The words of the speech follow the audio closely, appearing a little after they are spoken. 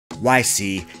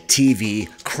YC TV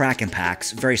Crackin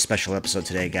Packs. Very special episode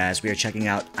today, guys. We are checking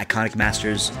out Iconic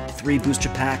Masters 3 booster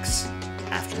packs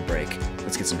after the break.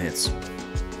 Let's get some hits.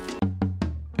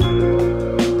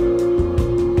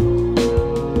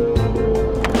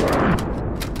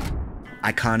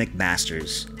 Iconic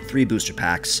Masters 3 booster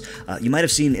packs. You might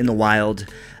have seen in the wild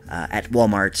at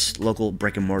Walmart's local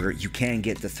brick and mortar. You can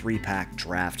get the 3-pack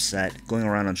draft set going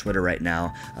around on Twitter right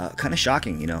now. Kind of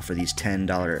shocking, you know, for these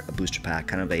 $10 booster pack.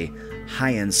 Kind of a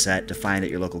high-end set to find at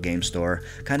your local game store.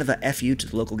 Kind of a FU to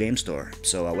the local game store.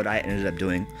 So what I ended up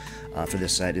doing for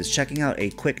this set is checking out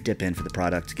a quick dip-in for the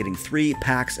product, getting 3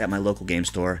 packs at my local game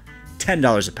store,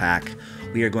 $10 a pack.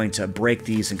 We are going to break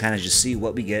these and kind of just see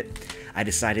what we get. I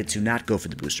decided to not go for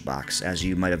the booster box, as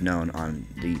you might have known on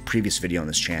the previous video on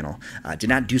this channel. Did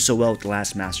not do so well with the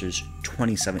last Masters,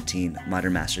 2017,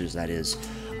 Modern Masters, that is.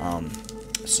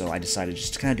 So I decided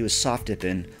just to kind of do a soft dip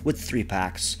in with 3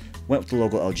 packs. Went with the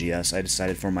local LGS. I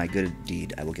decided for my good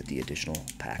deed, I will get the additional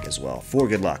pack as well. For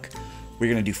good luck.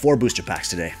 We're going to do 4 booster packs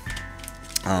today.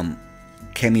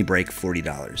 Can we break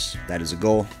 $40? That is a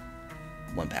goal.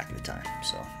 1 pack at a time.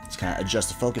 So let's kind of adjust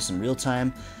the focus in real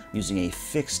time using a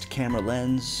fixed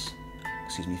lens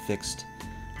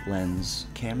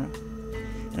camera,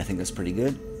 and I think that's pretty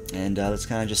good. And let's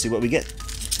kind of just see what we get.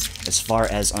 As far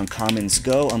as uncommons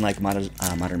go, unlike Modern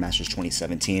Masters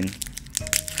 2017, I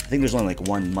think there's only like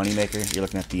one moneymaker. You're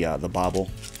looking at the bobble.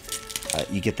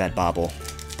 You get that bobble.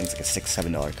 I think it's like a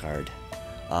 $6-7 card.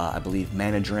 I believe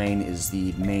Mana Drain is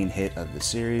the main hit of the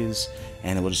series,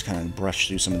 and we'll just kind of brush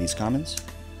through some of these commons.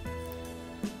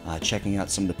 Checking out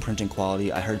some of the printing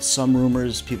quality. I heard some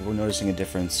rumors, people were noticing a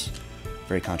difference.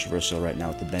 Very controversial right now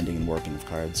with the bending and warping of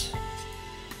cards.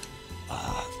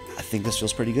 I think this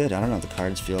feels pretty good. I don't know, the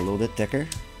cards feel a little bit thicker.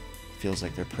 Feels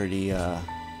like they're pretty,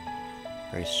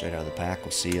 very straight out of the pack.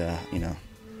 We'll see, you know,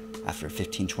 after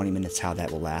 15-20 minutes how that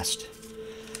will last.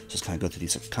 Just kind of go through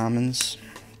these commons.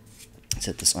 Let's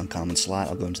hit this uncommon slot.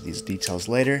 I'll go into these details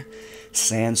later.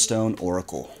 Sandstone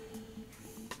Oracle.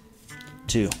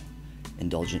 2.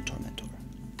 Indulgent Tormentor.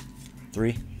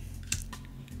 3.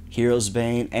 Hero's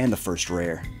Bane and the first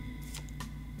rare.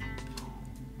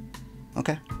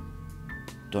 Okay.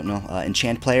 Don't know.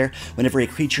 Enchant player. Whenever a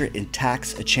creature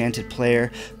attacks a enchanted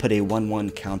player, put a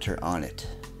 1/1 counter on it.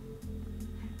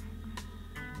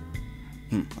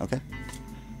 Okay.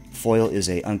 Foil is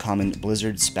a uncommon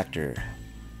Blizzard Spectre.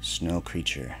 Snow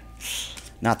creature.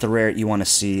 Not the rare you want to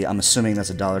see. I'm assuming that's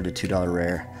a $1 to $2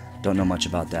 rare. Don't know much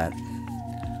about that.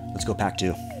 Let's go pack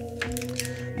 2.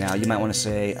 Now, you might want to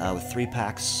say, with 3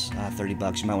 packs,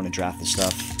 $30, you might want to draft this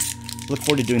stuff. Look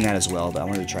forward to doing that as well, but I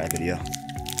wanted to try a video.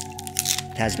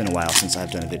 It has been a while since I've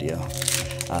done a video.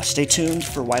 Stay tuned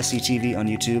for YC TV on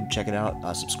YouTube. Check it out.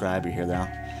 Subscribe. You're here now.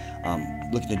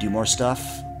 Looking to do more stuff,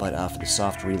 but for the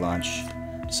soft relaunch,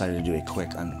 decided to do a quick,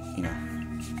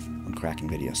 uncracking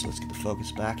video. So let's get the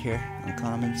focus back here.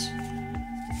 Uncommons.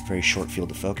 Very short field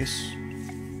of focus.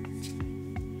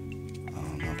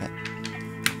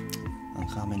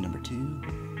 Uncommon number 2,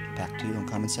 pack 2,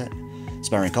 uncommon set.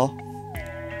 Inspiring Call,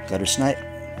 Gutter Snipe.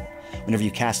 Whenever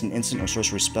you cast an instant or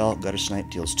sorcery spell, Gutter Snipe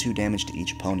deals 2 damage to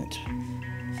each opponent.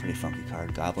 Pretty funky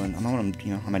card. Goblin. I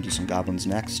might do some goblins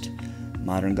next.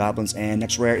 Modern goblins, and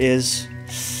next rare is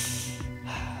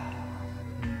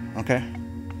okay.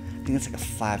 I think it's like a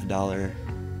 $5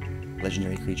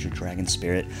 legendary creature, Dragon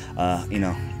Spirit. You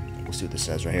know. We'll see what this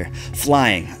says right here.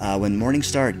 Flying. When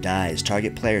Morningstar dies,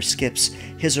 target player skips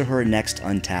his or her next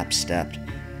untapped step.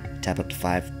 Tap up to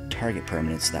 5 target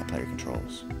permanents that player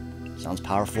controls. Sounds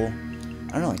powerful.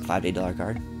 I don't know, like $5 to $8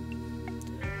 card.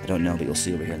 I don't know, but you'll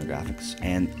see over here in the graphics.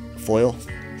 And foil.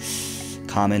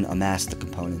 Common. Amass the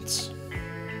components.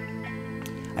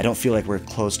 I don't feel like we're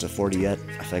close to 40 yet.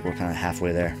 I feel like we're kind of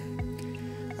halfway there.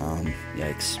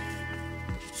 Yikes.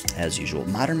 As usual.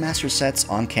 Modern Master sets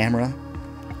on camera.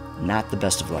 Not the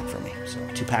best of luck for me. So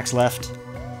 2 packs left.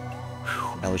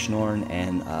 Elish Norn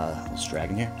and this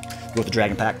dragon here. Go with the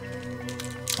dragon pack.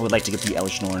 I would like to get the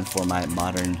Elish Norn for my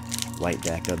modern white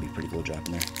deck. That would be pretty cool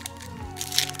dropping there.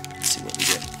 Let's see what we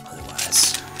get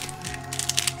otherwise.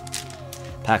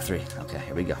 Pack 3. Okay,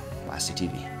 here we go. YC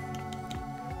TV.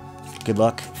 Good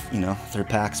luck. You know, 3rd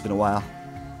pack. It's been a while.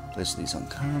 Place these on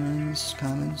commons.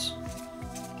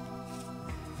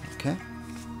 Okay.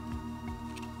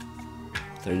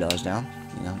 $30 down,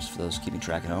 you know, just for those keeping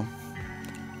track at home.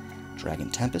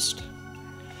 Dragon Tempest.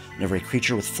 Whenever a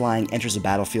creature with flying enters a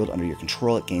battlefield under your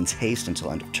control, it gains haste until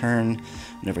end of turn.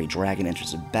 Whenever a dragon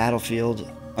enters a battlefield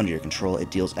under your control, it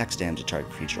deals X damage to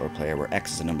target creature or player, where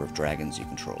X is the number of dragons you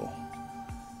control.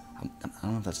 I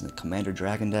don't know if that's in the Commander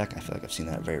Dragon deck. I feel like I've seen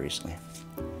that very recently.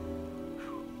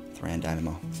 Thran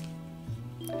Dynamo.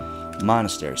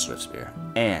 Monastery Swift Spear.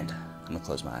 And I'm going to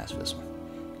close my eyes for this one.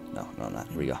 No, I'm not.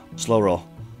 Here we go. Slow roll.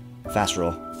 Fast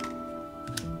roll.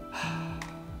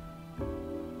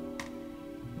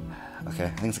 Okay, I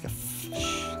think it's like a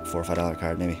 $4 or $5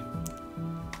 card, maybe.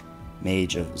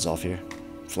 Mage of Zolfir.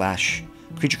 Flash.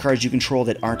 Creature cards you control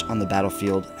that aren't on the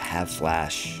battlefield have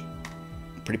flash.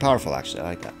 Pretty powerful, actually. I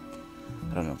like that.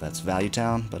 I don't know if that's Value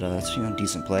Town, but it's, you know,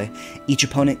 decent play. Each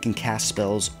opponent can cast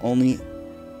spells only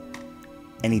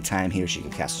anytime he or she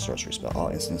can cast a sorcery spell. All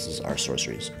instances are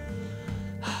sorceries.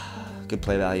 Good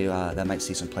play value. That might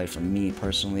see some play from me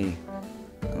personally.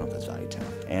 I don't know if that's Value Town.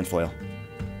 And foil.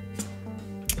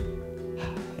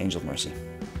 Angel of Mercy.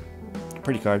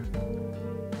 Pretty card.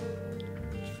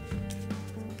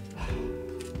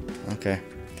 Okay.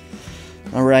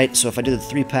 Alright, so if I did the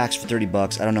 3 packs for 30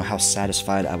 bucks, I don't know how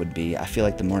satisfied I would be. I feel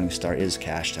like the Morningstar is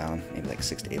cash down. Maybe like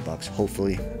 6 to 8 bucks,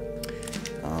 hopefully.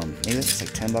 Maybe that's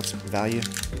like 10 bucks value.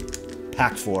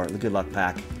 Pack 4, the good luck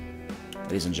pack.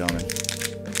 Ladies and gentlemen.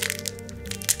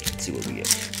 Let's see what we get.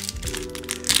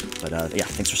 But yeah,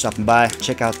 thanks for stopping by.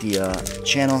 Check out the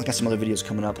channel. I got some other videos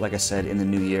coming up, like I said, in the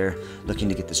new year. Looking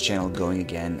to get this channel going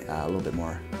again. A little bit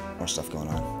more stuff going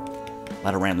on. A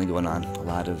lot of rambling going on. A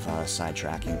lot of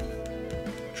sidetracking.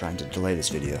 Trying to delay this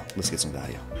video. Let's get some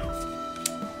value.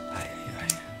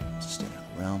 Stay out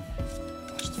of the realm.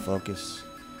 Watch the focus.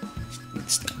 Need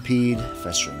Stampede.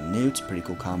 Festering Newt. Pretty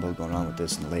cool combo going on with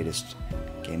this in the latest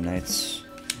game nights.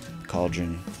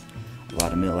 Cauldron. A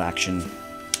lot of mill action.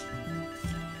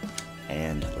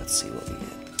 And let's see what we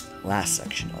get. Last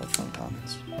section of Fun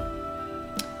Commons.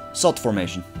 Salt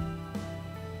Formation.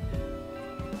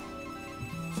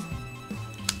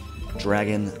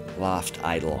 Dragon Loft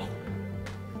Idol.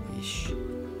 Eesh.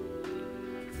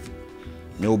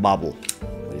 No Bobble,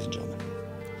 ladies and gentlemen.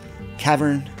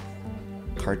 Cavern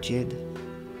Cartier.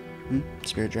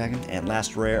 Spirit Dragon. And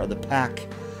last rare of the pack.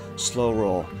 Slow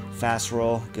roll. Fast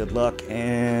roll. Good luck.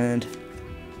 And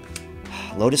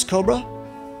Lotus Cobra.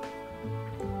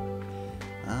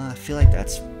 I feel like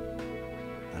that's...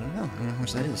 I don't know how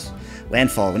much that is.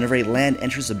 Landfall. Whenever a land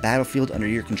enters the battlefield under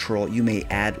your control, you may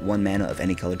add 1 mana of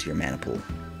any color to your mana pool.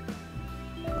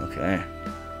 Okay.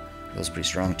 Feels pretty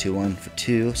strong. 2-1 for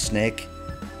 2. Snake.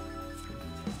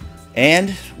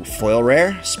 And foil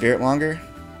rare. Spiritmonger.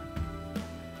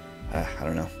 I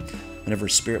don't know. Whenever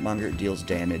Spiritmonger deals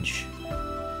damage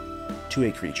to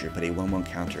a creature, put a 1/1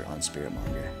 counter on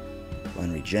Spiritmonger.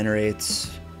 1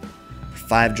 regenerates.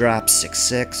 5 drops,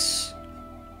 6/6.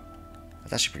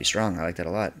 That's actually pretty strong. I like that a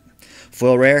lot.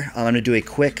 Foil rare. I'm going to do a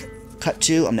quick cut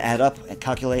to. I'm going to add up and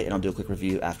calculate, and I'll do a quick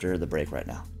review after the break right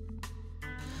now.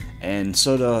 And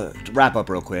so to wrap up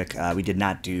real quick, we did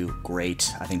not do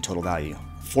great. I think total value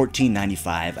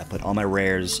 $14.95. I put all my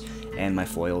rares and my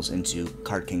foils into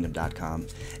cardkingdom.com,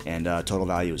 and total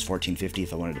value was $14.50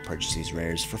 if I wanted to purchase these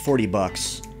rares for 40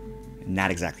 bucks.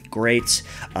 Not exactly great.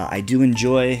 I do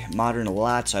enjoy Modern a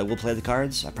lot, so I will play the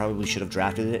cards. I probably should have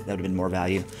drafted it. That would have been more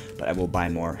value, but I will buy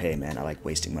more. Hey, man, I like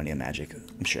wasting money on Magic.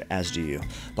 I'm sure, as do you.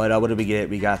 But what did we get?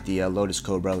 We got the Lotus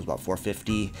Cobra. It was about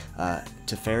 $4.50.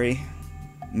 Teferi,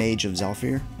 Mage of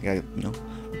Zolfir. I got, you know,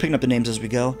 we're picking up the names as we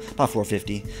go. About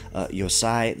 $4.50.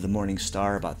 Yosai, the Morning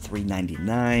Star, about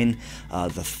 $3.99.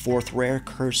 The 4th rare,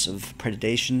 Curse of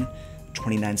Predation,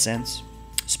 29 cents.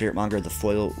 Spiritmonger, the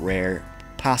foil rare,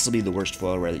 possibly the worst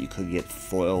foil rare that you could get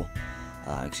foil,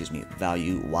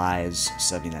 value-wise,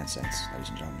 79 cents, ladies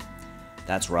and gentlemen.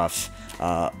 That's rough.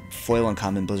 Foil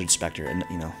uncommon, Blizzard Spectre, and,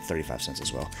 you know, 35 cents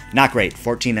as well. Not great,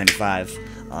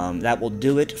 $14.95. That will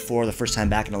do it for the first time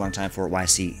back in a long time for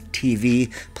YC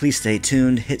TV. Please stay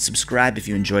tuned. Hit subscribe if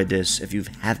you enjoyed this, if you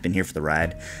have been here for the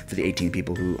ride. For the 18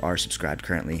 people who are subscribed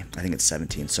currently, I think it's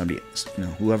 17. Somebody, you know,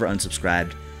 whoever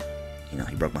unsubscribed, you know,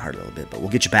 he broke my heart a little bit, but we'll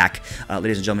get you back.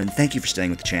 Ladies and gentlemen, thank you for staying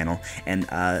with the channel, and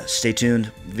stay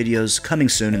tuned. Videos coming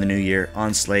soon in the new year,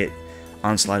 onslaught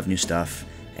of new stuff,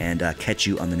 and catch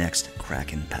you on the next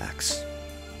Crackin Packs.